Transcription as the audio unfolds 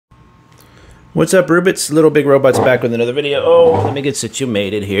What's up, Rubits? Little Big Robots back with another video. Oh, let me get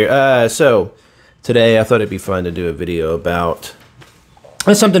situated here. So today I thought it'd be fun to do a video about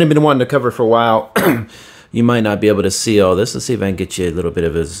something I've been wanting to cover for a while. You might not be able to see all this. Let's see if I can get you a little bit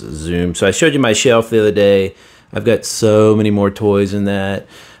of a zoom. So I showed you my shelf the other day. I've got so many more toys in that.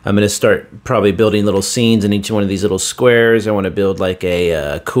 I'm going to start probably building little scenes in each one of these little squares. I want to build like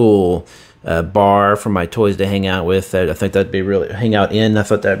a cool bar for my toys to hang out with. I think that'd be really hang out in. I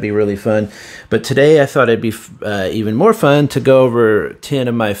thought that'd be really fun. But today I thought it'd be even more fun to go over 10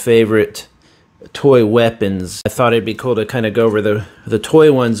 of my favorite toy weapons. I thought it'd be cool to kind of go over the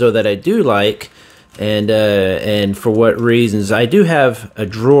toy ones though that I do like, and for what reasons. I do have a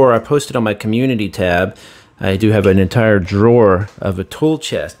drawer I posted on my community tab. I do have an entire drawer of a tool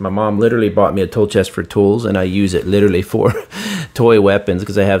chest. My mom literally bought me a tool chest for tools, and I use it literally for toy weapons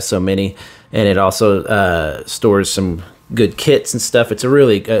because I have so many. And it also stores some good kits and stuff. It's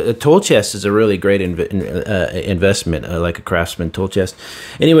a tool chest is a really great investment, like a Craftsman tool chest.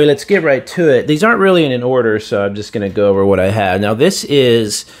 Anyway, let's get right to it. These aren't really in an order, so I'm just going to go over what I have. Now, this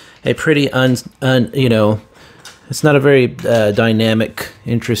is a pretty it's not a very dynamic,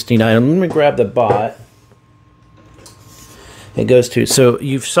 interesting item. Let me grab the bot. It goes to, so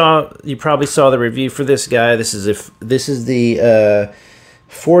you probably saw the review for this guy. This is the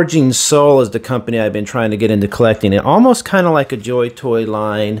Forging Soul is the company I've been trying to get into collecting. It almost kind of like a Joy Toy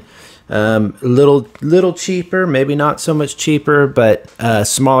line, little cheaper, maybe not so much cheaper, but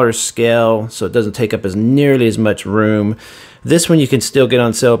smaller scale, so it doesn't take up nearly as much room. This one you can still get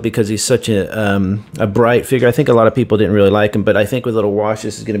on sale because he's such a bright figure. I think a lot of people didn't really like him, but I think with a little wash,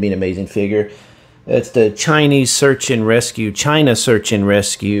 this is going to be an amazing figure. It's the China Search and Rescue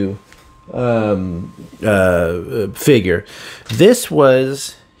figure. This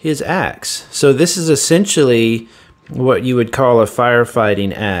was his axe. So this is essentially what you would call a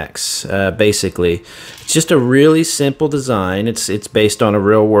firefighting axe, basically. It's just a really simple design. It's based on a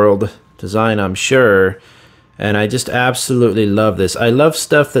real world design, I'm sure. And I just absolutely love this. I love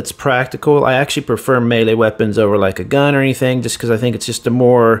stuff that's practical. I actually prefer melee weapons over like a gun or anything, just because I think it's just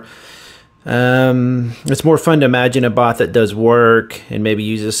it's more fun to imagine a bot that does work and maybe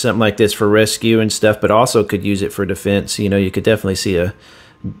uses something like this for rescue and stuff, but also could use it for defense. You know, you could definitely see a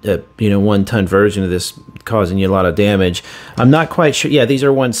 1-ton version of this causing you a lot of damage. I'm not quite sure. Yeah, these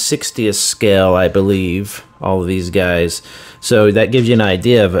are 1/60th scale, I believe, all of these guys. So that gives you an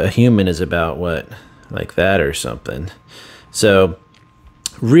idea of a human is about what, like that or something. So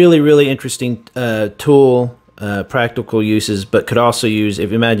really interesting tool. Practical uses, but could also use,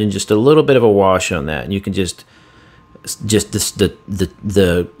 if you imagine just a little bit of a wash on that, and you can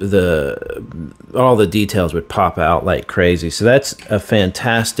all the details would pop out like crazy. So that's a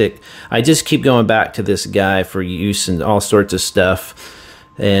fantastic. I just keep going back to this guy for use in all sorts of stuff,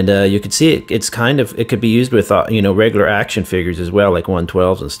 and you can see it could be used with regular action figures as well, like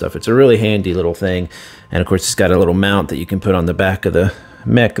 112s and stuff. It's a really handy little thing, and of course it's got a little mount that you can put on the back of the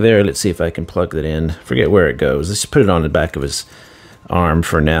mech there. Let's see if I can plug that in. Forget where it goes. Let's just put it on the back of his arm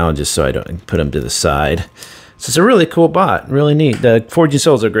for now, just so I don't put him to the side. So it's a really cool bot, really neat. The Forging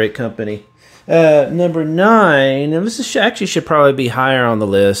Soul is a great company. Number 9, and this actually should probably be higher on the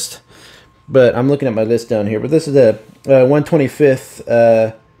list, but I'm looking at my list down here. But this is the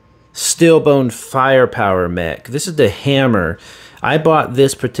 125th Steelbone Firepower mech. This is the hammer. I bought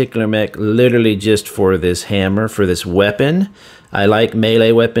this particular mech literally just for this hammer, for this weapon. I like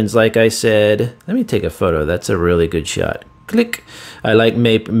melee weapons, like I said. Let me take a photo. That's a really good shot. Click. I like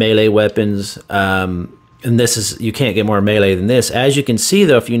melee weapons. And this is, you can't get more melee than this. As you can see,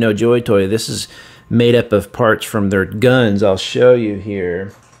 though, if you know Joy Toy, this is made up of parts from their guns. I'll show you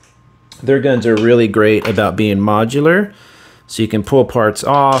here. Their guns are really great about being modular. So you can pull parts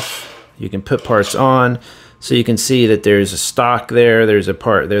off. You can put parts on. So you can see that there's a stock there. There's a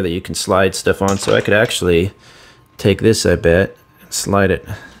part there that you can slide stuff on. So I could actually take this, I bet, and slide it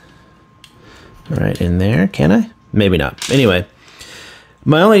right in there. Can I? Maybe not. Anyway,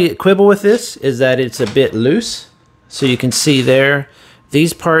 my only quibble with this is that it's a bit loose. So you can see there,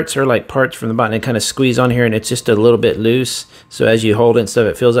 these parts are like parts from the bottom. They kind of squeeze on here, and it's just a little bit loose. So as you hold it and stuff,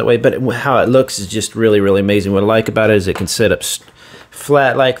 it feels that way. But how it looks is just really amazing. What I like about it is it can sit up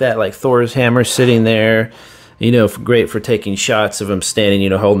flat like that, like Thor's hammer sitting there. Great for taking shots of him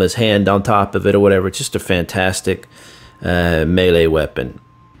standing, holding his hand on top of it or whatever. It's just a fantastic melee weapon.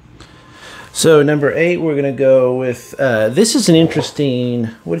 So number 8, we're going to go with, this is an interesting,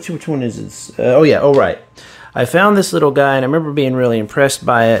 which one is this? Right. I found this little guy, and I remember being really impressed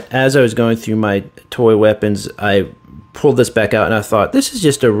by it. As I was going through my toy weapons, I pulled this back out, and I thought, this is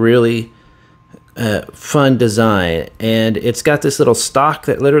just a really fun design. And it's got this little stock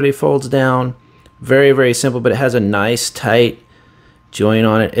that literally folds down. Very, very simple, but it has a nice tight joint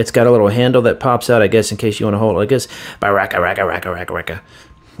on it. It's got a little handle that pops out, I guess, in case you want to hold it like this.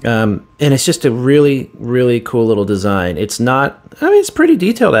 And it's just a really, really cool little design. It's not, I mean, it's pretty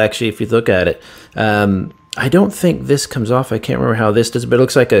detailed, actually, if you look at it. I don't think this comes off. I can't remember how this does, but it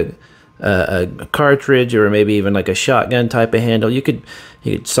looks like a cartridge, or maybe even like a shotgun type of handle. You could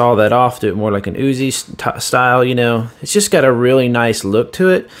saw that off, do it more like an Uzi style, you know. It's just got a really nice look to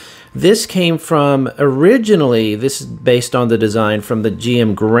it. This came from, originally, this is based on the design from the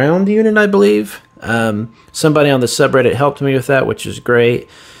GM ground unit, I believe. Somebody on the subreddit helped me with that, which is great.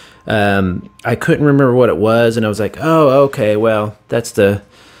 I couldn't remember what it was, and I was like, oh, okay, well, that's the...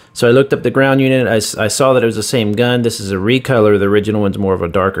 So I looked up the ground unit. I saw that it was the same gun. This is a recolor. The original one's more of a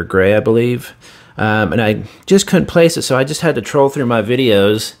darker gray, I believe. And I just couldn't place it, so I just had to troll through my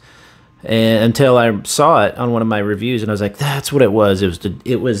videos until I saw it on one of my reviews, and I was like, that's what it was. It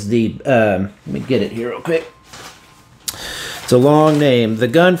was the let me get it here real quick. It's a long name. The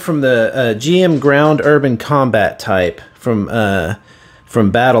gun from the GM Ground Urban Combat type from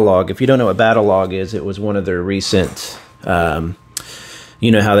Battlelog. If you don't know what Battlelog is, it was one of their recent... you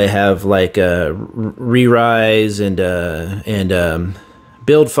know how they have like Re-Rise and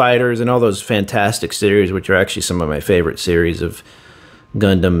Build Fighters and all those fantastic series, which are actually some of my favorite series of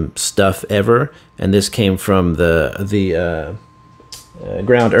Gundam stuff ever. And this came from the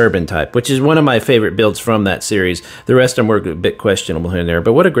Ground Urban type, which is one of my favorite builds from that series. The rest of them were a bit questionable here and there,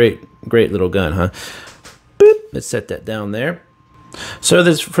 but what a great little gun, huh? Boop. Let's set that down there.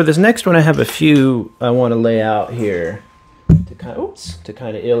 So for this next one, I have a few I want to lay out here to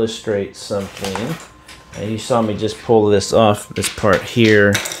kind of illustrate something. And you saw me just pull this off, this part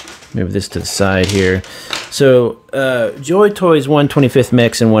here, move this to the side here. So Joy Toys 1/25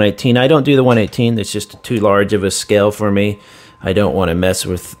 mix and 118. I don't do the 118. It's just too large of a scale for me. I don't want to mess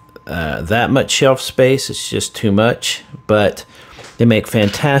with that much shelf space. It's just too much. But they make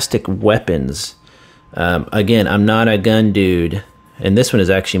fantastic weapons. Again, I'm not a gun dude, and this one is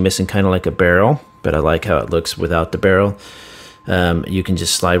actually missing kind of like a barrel, but I like how it looks without the barrel. You can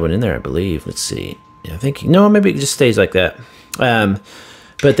just slide one in there, I believe. Let's see. I think, no, maybe it just stays like that.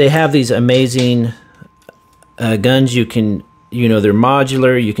 But they have these amazing guns. You can, you know, they're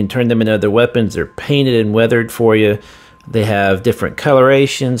modular. You can turn them into other weapons. They're painted and weathered for you. They have different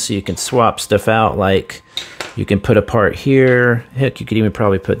colorations, so you can swap stuff out. Like, you can put a part here. Heck, you could even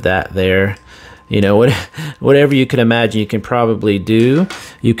probably put that there. You know, whatever you can imagine, you can probably do.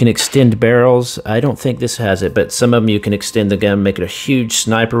 You can extend barrels. I don't think this has it, but some of them you can extend the gun, make it a huge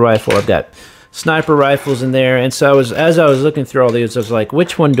sniper rifle. I've got sniper rifles in there. And so as I was looking through all these, I was like,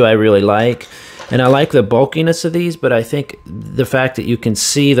 which one do I really like? And I like the bulkiness of these, but I think the fact that you can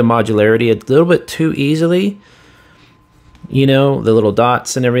see the modularity a little bit too easily, you know, the little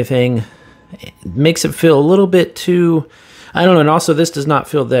dots and everything, it makes it feel a little bit too, I don't know. And also this does not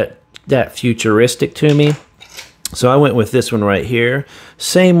feel that futuristic to me. So I went with this one right here.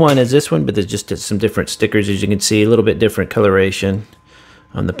 Same one as this one, but there's just some different stickers, as you can see. A little bit different coloration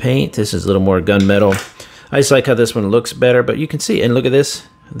on the paint. This is a little more gunmetal. I just like how this one looks better, but you can see, and look at this.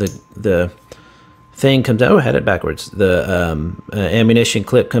 The thing comes out. Oh, I had it backwards. The ammunition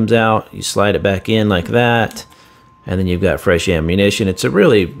clip comes out. You slide it back in like that, and then you've got fresh ammunition. It's a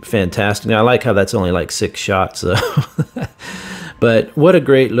really fantastic. Now, I like how that's only like 6 shots, though. But what a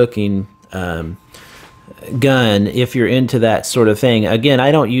great looking gun if you're into that sort of thing. Again,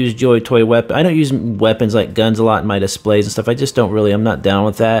 I don't use Joy Toy weapons. I don't use weapons like guns a lot in my displays and stuff. I just don't really, I'm not down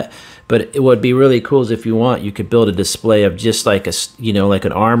with that. But it would be really cool is if you want, you could build a display of just like a, you know, like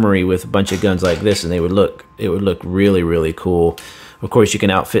an armory with a bunch of guns like this, and it would look really, really cool. Of course, you can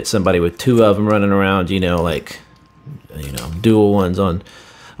outfit somebody with 2 of them running around, you know, like, you know, dual ones on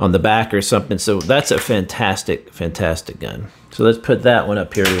the back or something. So that's a fantastic gun. So let's put that one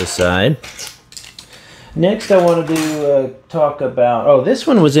up here to the side. Next, I want to talk about, oh, this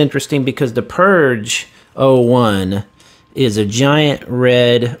one was interesting because the Purge 01 is a giant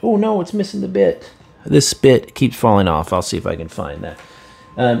red, oh no, it's missing the bit. This bit keeps falling off. I'll see if I can find that.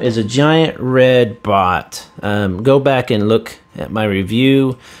 Is a giant red bot. Go back and look at my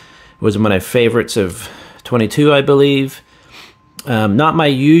review. It was one of my favorites of 22, I believe. Not my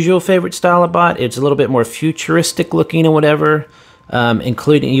usual favorite style of bot. It's a little bit more futuristic looking and whatever.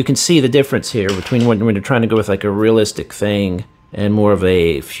 Including, you can see the difference here between when they're trying to go with like a realistic thing and more of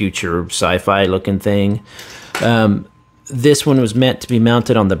a future sci-fi looking thing. This one was meant to be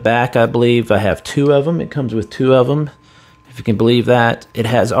mounted on the back, I believe. I have 2 of them. It comes with 2 of them, if you can believe that. It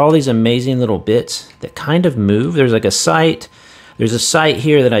has all these amazing little bits that kind of move. There's like a sight. There's a sight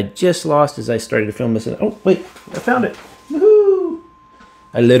here that I just lost as I started to film this. Oh, wait, I found it. Woohoo!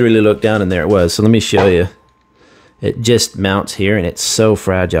 I literally looked down and there it was. So let me show you. It just mounts here and it's so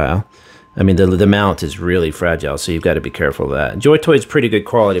fragile. I mean, the mount is really fragile, so you've got to be careful of that. Joy Toy is pretty good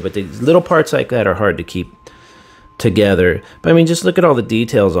quality, but the little parts like that are hard to keep together. But I mean, just look at all the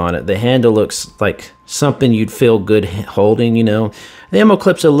details on it. The handle looks like something you'd feel good holding, you know. The ammo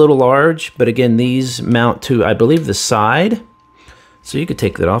clip's a little large, but again, these mount to, I believe, the side. So you could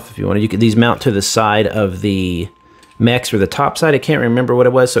take that off if you wanted. These mount to the side of the mechs, or the top side. I can't remember what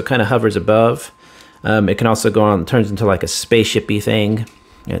it was, so it kind of hovers above. It can also go on, turns into like a spaceship-y thing.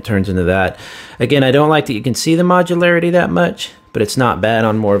 Yeah, it turns into that. Again, I don't like that you can see the modularity that much, but it's not bad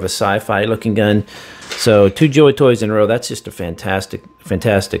on more of a sci-fi looking gun. So 2 Joy Toys in a row, that's just a fantastic,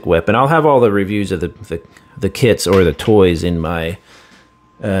 fantastic weapon. I'll have all the reviews of the kits or the toys in my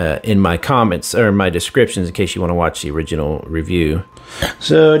comments or my descriptions in case you want to watch the original review.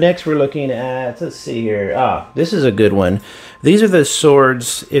 So next we're looking at, let's see here. This is a good one. These are the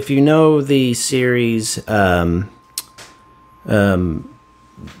swords. If you know the series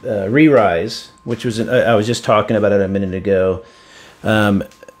Re-Rise, which was I was just talking about it a minute ago.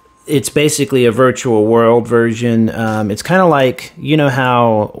 It's basically a virtual world version. It's kind of like, you know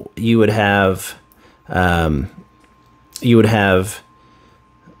how you would have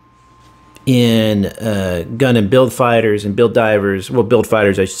in gun and build fighters and build divers, well, build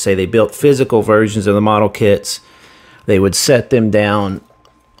fighters I should say, they built physical versions of the model kits. They would set them down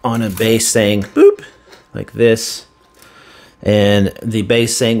on a base thing, boop, like this. And the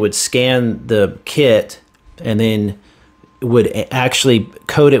base thing would scan the kit and then would actually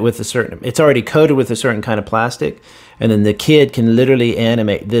coat it with a certain, it's already coated with a certain kind of plastic. And then the kid can literally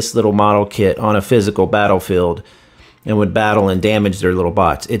animate this little model kit on a physical battlefield and would battle and damage their little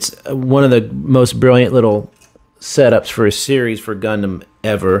bots. It's one of the most brilliant little setups for a series for Gundam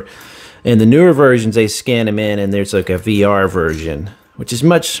ever. In the newer versions, they scan them in and there's like a VR version, which is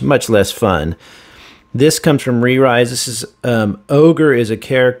much, much less fun. This comes from Re-Rise. This is, Ogre is a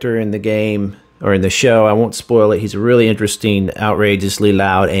character in the game, or in the show. I won't spoil it. He's a really interesting, outrageously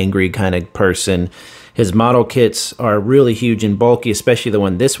loud, angry kind of person. His model kits are really huge and bulky, especially the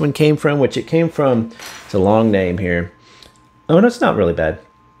one this one came from, which it came from, it's a long name here. Oh, no, it's not really bad.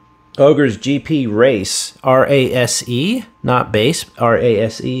 Ogre's GP Race, R-A-S-E, not base,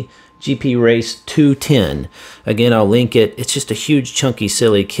 R-A-S-E, GP Race 210. Again, I'll link it. It's just a huge, chunky,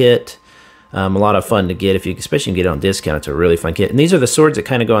 silly kit. A lot of fun to get, if you especially can get it on discount. It's a really fun kit. And these are the swords that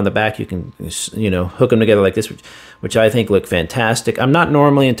kind of go on the back. You can, you know, hook them together like this, which I think look fantastic. I'm not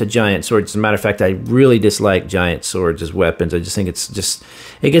normally into giant swords. As a matter of fact, I really dislike giant swords as weapons. I just think it's just,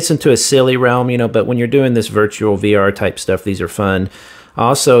 it gets into a silly realm, you know, but when you're doing this virtual VR type stuff, these are fun.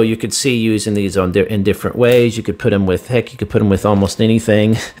 Also, you could see using these in different ways. You could put them with, heck, you could put them with almost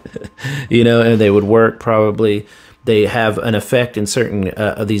anything, you know, and they would work probably. They have an effect in certain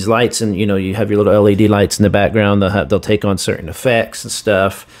of these lights, and you know, you have your little LED lights in the background. They'll take on certain effects and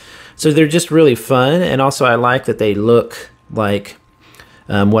stuff. So they're just really fun, and also I like that they look like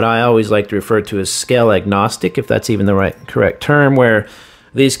what I always like to refer to as scale agnostic, if that's even the correct term, where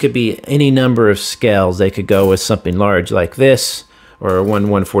these could be any number of scales. They could go with something large like this, or a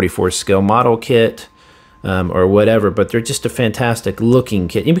 1/144 scale model kit, or whatever. But they're just a fantastic looking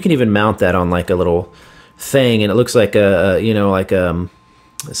kit. You can even mount that on like a little thing, and it looks like a you know, like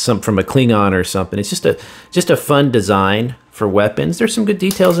some from a Klingon or something. It's just a fun design for weapons. There's some good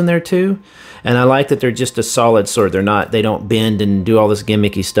details in there too, and I like that they're just a solid sword. They don't bend and do all this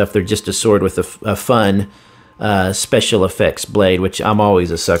gimmicky stuff. They're just a sword with a fun special effects blade, which I'm always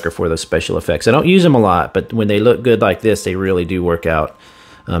a sucker for those special effects. I don't use them a lot, but when they look good like this, they really do work out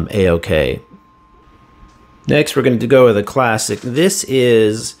a-okay. Next, we're going to go with a classic. This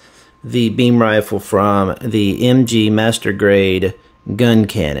is the beam rifle from the MG Master Grade gun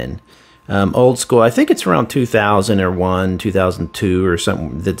cannon. Old school. I think it's around 2001, 2002 or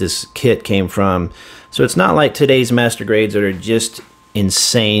something that this kit came from. So it's not like today's Master Grades that are just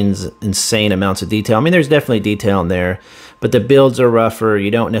insane amounts of detail. I mean, there's definitely detail in there, but the builds are rougher. You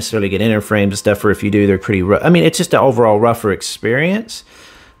don't necessarily get inner frames and stuff, or if you do, they're pretty rough. I mean, it's just an overall rougher experience,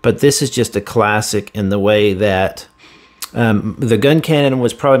 but this is just a classic in the way that the gun cannon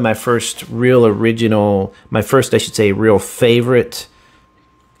was probably my first real original, I should say, real favorite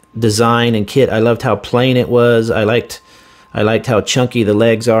design and kit. I loved how plain it was. I liked how chunky the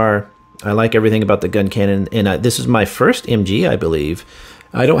legs are. I like everything about the gun cannon. And this is my first MG, I believe.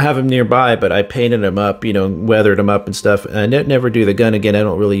 I don't have them nearby, but I painted them up, you know, weathered them up and stuff. I never do the gun again. I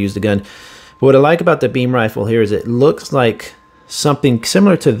don't really use the gun. But what I like about the beam rifle here is it looks like something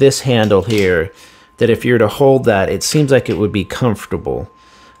similar to this handle here that if you were to hold that, it seems like it would be comfortable.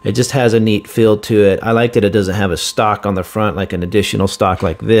 It just has a neat feel to it. I like that it doesn't have a stock on the front, like an additional stock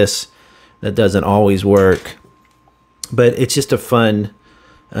like this. That doesn't always work. But it's just a fun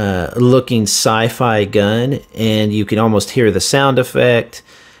looking sci-fi gun, and you can almost hear the sound effect.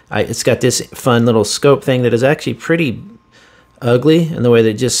 It's got this fun little scope thing that is actually pretty ugly in the way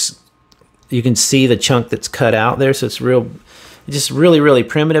that just you can see the chunk that's cut out there. So it's just really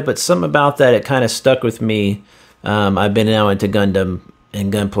primitive, but something about that, it kind of stuck with me. I've been now into Gundam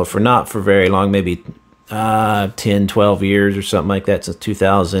and Gunpla for not for very long, maybe 10, 12 years or something like that, since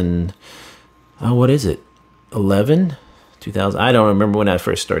 2000. Oh, what is it? 11? 2000? I don't remember when I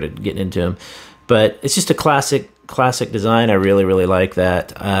first started getting into them, but it's just a classic design. I really like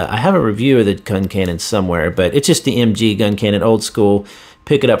that. I have a review of the gun cannon somewhere, but it's just the MG gun cannon, old school.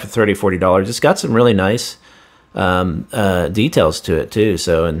 Pick it up for $30, $40. It's got some really nice details to it too.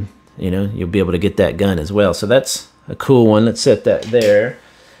 So, and you know, you'll be able to get that gun as well. So that's a cool one. Let's set that there.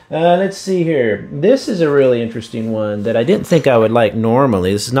 Let's see here. This is a really interesting one that I didn't think I would like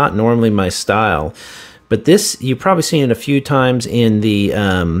normally. This is not normally my style, but this you've probably seen it a few times in the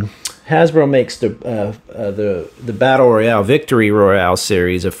Hasbro makes the Battle Royale, Victory Royale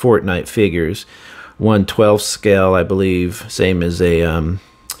series of Fortnite figures, 1/12 scale, I believe, same as a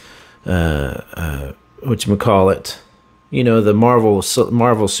whatchamacallit, you know, the Marvel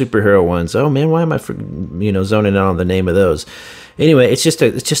superhero ones. Oh man, why am I zoning out on the name of those? Anyway, it's just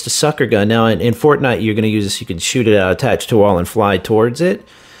a sucker gun. Now in Fortnite, you're going to use this. You can shoot it out, attach to a wall, and fly towards it.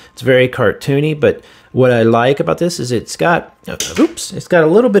 It's very cartoony, but what I like about this is it's got a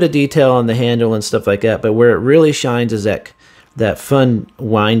little bit of detail on the handle and stuff like that. But where it really shines is that fun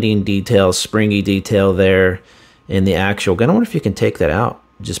winding detail, springy detail there in the actual gun. I wonder if you can take that out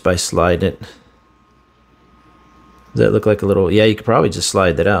just by sliding it. Does that look like a little? Yeah, you could probably just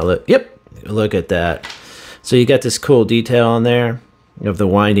slide that out. Look, yep, look at that. So you got this cool detail on there of the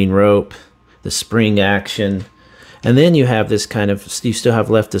winding rope, the spring action, and then you have this kind of, you still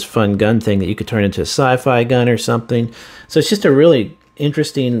have left this fun gun thing that you could turn into a sci-fi gun or something. So it's just a really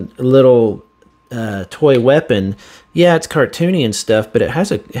interesting little toy weapon. Yeah, it's cartoony and stuff, but it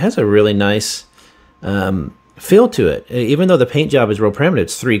has a really nice feel to it. Even though the paint job is real primitive,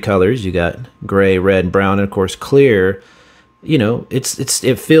 it's 3 colors. You got gray, red, and brown, and of course clear. You know, it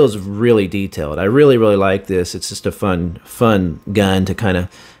feels really detailed. I really like this. It's just a fun gun to kind of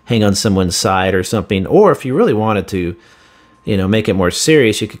hang on someone's side or something. Or if you really wanted to, you know, make it more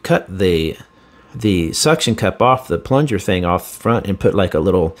serious, you could cut the suction cup off the plunger thing off front and put like a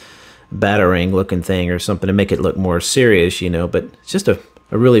little batarang looking thing or something to make it look more serious, you know. But it's just a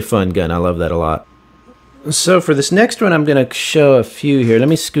really fun gun. I love that a lot. So for this next one, I'm going to show a few here. Let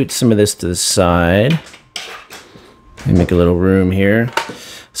me scoot some of this to the side. And make a little room here.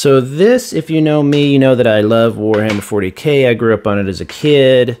 So this, if you know me, you know that I love Warhammer 40K. I grew up on it as a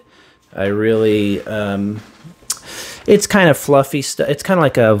kid. I really, it's kind of fluffy stuff. It's kind of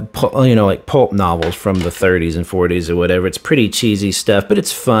like like pulp novels from the 30s and 40s or whatever. It's pretty cheesy stuff, but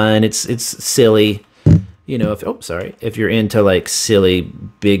it's fun. It's silly. You know, if you're into like silly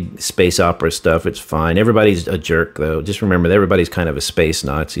big space opera stuff, it's fine. Everybody's a jerk though. Just remember that everybody's kind of a space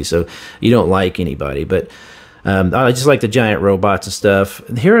Nazi, so you don't like anybody, but I just like the giant robots and stuff.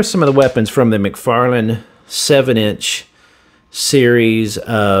 Here are some of the weapons from the McFarlane 7-inch series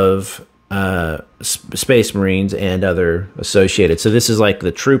of Space Marines and other associated. So this is like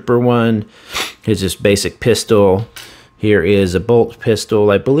the Trooper one. Here's just basic pistol. Here is a bolt pistol.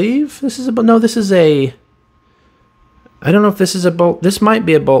 I believe this is I don't know if this is a bolt. This might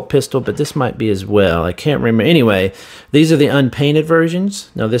be a bolt pistol, but this might be as well. I can't remember. Anyway, these are the unpainted versions.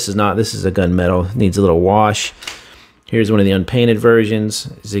 No, this is not. This is a gunmetal. It needs a little wash. Here's one of the unpainted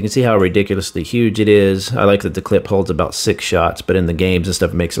versions. So you can see how ridiculously huge it is. I like that the clip holds about 6 shots, but in the games and stuff,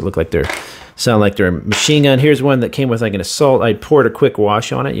 it makes it look like sound like they're a machine gun. Here's one that came with like an assault. I poured a quick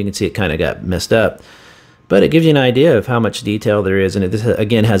wash on it. You can see it kind of got messed up. But it gives you an idea of how much detail there is. And this,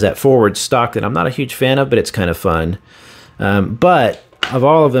 again, has that forward stock that I'm not a huge fan of, but it's kind of fun. But of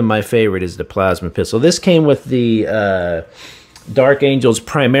all of them, my favorite is the plasma pistol. This came with the Dark Angels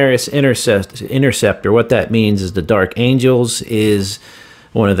Primaris Interceptor. What that means is the Dark Angels is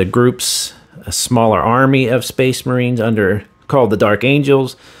one of the groups, a smaller army of Space Marines called the Dark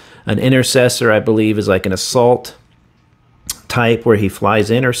Angels. An Intercessor, I believe, is like an assault type where he flies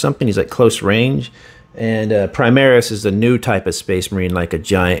in or something. He's like close range. And Primaris is the new type of Space Marine, like a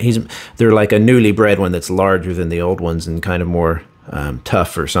giant. They're like a newly bred one that's larger than the old ones and kind of more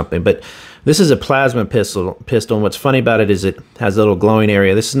tough or something. But this is a plasma pistol. And what's funny about it is it has a little glowing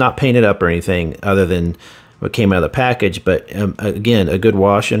area. This is not painted up or anything other than what came out of the package. But again, a good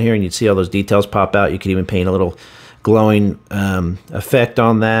wash in here, and you'd see all those details pop out. You could even paint a little glowing effect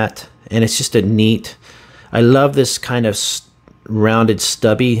on that, and it's just a neat. I love this kind of rounded,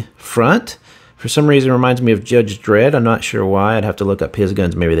 stubby front. For some reason, it reminds me of Judge Dredd. I'm not sure why. I'd have to look up his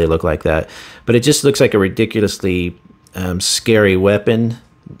guns. Maybe they look like that. But it just looks like a ridiculously scary weapon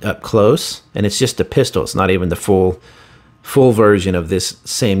up close, and it's just a pistol. It's not even the full version of this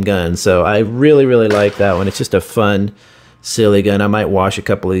same gun. So I really, really like that one. It's just a fun, silly gun. I might wash a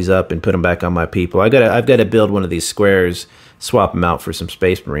couple of these up and put them back on my people. I've got to build one of these squares, swap them out for some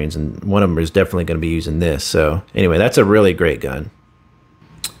Space Marines, and one of them is definitely going to be using this. So anyway, that's a really great gun.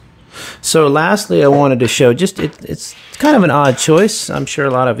 So lastly, I wanted to show it's kind of an odd choice. I'm sure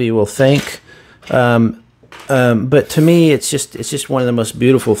a lot of you will think, but to me, it's just one of the most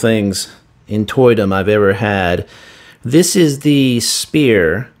beautiful things in toydom I've ever had. This is the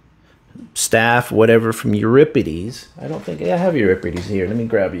spear, staff, whatever, from Euripides. I don't think I have Euripides here. Let me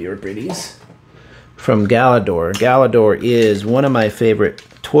grab Euripides from Galador. Galador is one of my favorite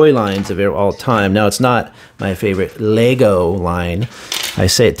toy lines of all time. Now, it's not my favorite Lego line. I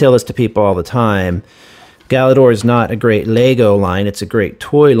tell this to people all the time. Galador is not a great Lego line. It's a great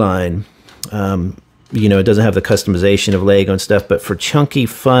toy line. You know, it doesn't have the customization of Lego and stuff, but for chunky,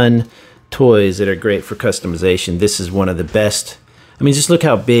 fun toys that are great for customization, this is one of the best. I mean, just look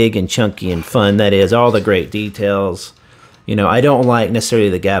how big and chunky and fun that is. All the great details. You know, I don't like necessarily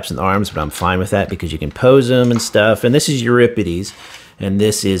the gaps in the arms, but I'm fine with that because you can pose them and stuff. And this is Euripides, and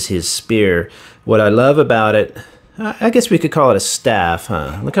this is his spear. What I love about it, I guess we could call it a staff,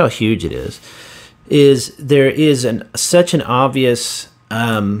 huh? Look how huge it is there is such an obvious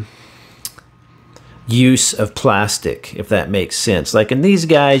use of plastic, if that makes sense. Like in these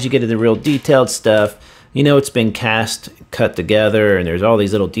guys, you get to the real detailed stuff. You know, it's been cut together, and there's all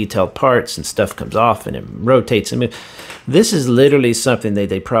these little detailed parts, and stuff comes off, and it rotates and moves. This is literally something they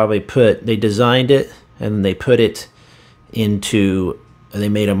designed it, and they put it into, they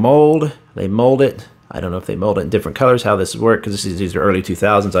made a mold, they mold it. I don't know if they mold it in different colors, how this works, because these are early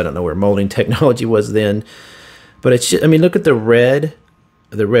 2000s. I don't know where molding technology was then. But it's just, I mean, look at the red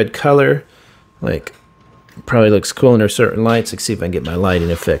color. Like, probably looks cool under certain lights. Let's see if I can get my lighting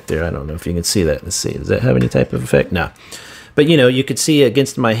effect there. I don't know if you can see that. Let's see. Does that have any type of effect? No. But, you know, you could see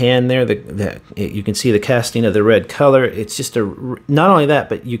against my hand there, you can see the casting of the red color. It's just not only that,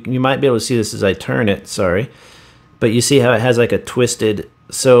 but you might be able to see this as I turn it. Sorry. But you see how it has like a twisted.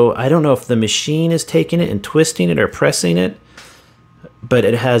 So I don't know if the machine is taking it and twisting it or pressing it, but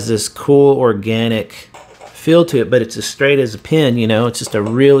it has this cool organic feel to it, but it's as straight as a pin, you know. It's just a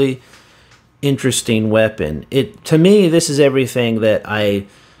really interesting weapon. To me, this is everything that I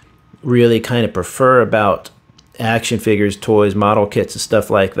really kind of prefer about action figures, toys, model kits, and stuff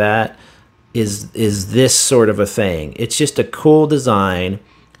like that, is this sort of a thing. It's just a cool design.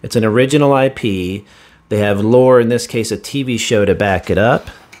 It's an original IP. They have lore, in this case, a TV show to back it up.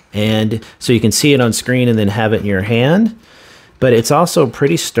 And so you can see it on screen and then have it in your hand. But it's also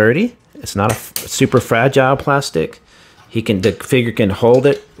pretty sturdy. It's not a super fragile plastic. The figure can hold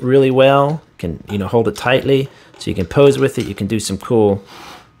it really well, can, you know, hold it tightly. So you can pose with it. You can do some cool,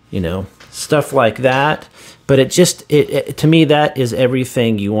 you know, stuff like that. But to me, that is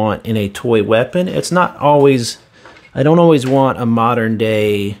everything you want in a toy weapon. It's not always, I don't always want a modern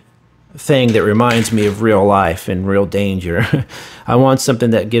day thing that reminds me of real life and real danger. I want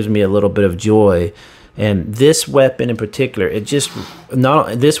something that gives me a little bit of joy. And this weapon in particular,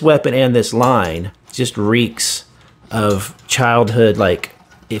 this weapon and this line just reeks of childhood. Like,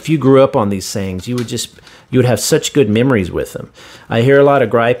 if you grew up on these things, you would have such good memories with them. I hear a lot of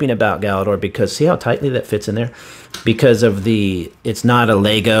griping about Galador because, see how tightly that fits in there? Because of it's not a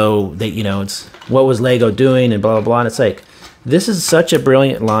Lego, that, you know, it's what was Lego doing and blah, blah, blah. And it's like, this is such a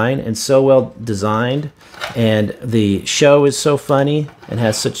brilliant line and so well designed, and the show is so funny and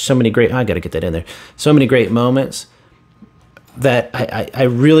has so many great, I got to get that in there, so many great moments that I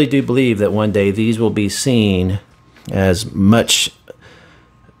really do believe that one day these will be seen as much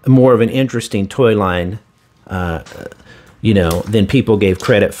more of an interesting toy line, you know, than people gave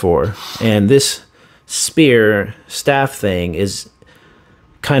credit for. And this staff thing is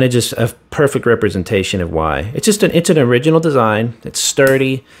kind of just a perfect representation of why. It's just it's an original design. It's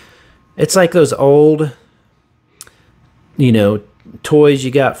sturdy. It's like those old, you know, toys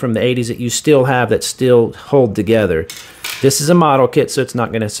you got from the 80s that you still have that still hold together. This is a model kit, so it's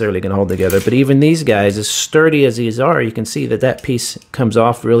not necessarily going to hold together. But even these guys, as sturdy as these are, you can see that piece comes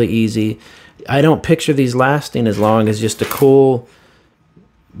off really easy. I don't picture these lasting as long as just a cool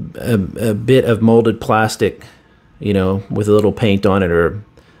a bit of molded plastic, you know, with a little paint on it, or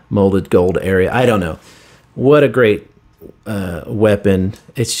molded gold area. I don't know. What a great weapon.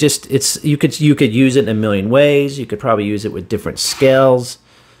 It's just, you could use it in a million ways. You could probably use it with different scales.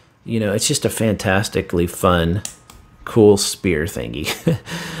 You know, it's just a fantastically fun, cool spear thingy.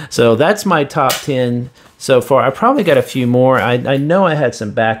 So that's my top 10 so far. I probably got a few more. I know I had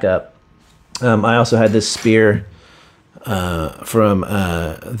some backup. I also had this spear from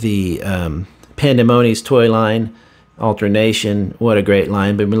the Pandemoni's toy line, Alternation. What a great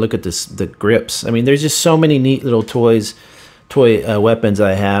line. But I mean, look at this, the grips. I mean, there's just so many neat little toy weapons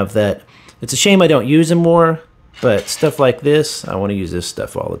I have that it's a shame I don't use them more. But stuff like this, I want to use this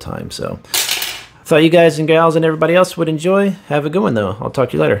stuff all the time. So I thought you guys and gals and everybody else would enjoy. Have a good one, though. I'll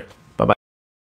talk to you later.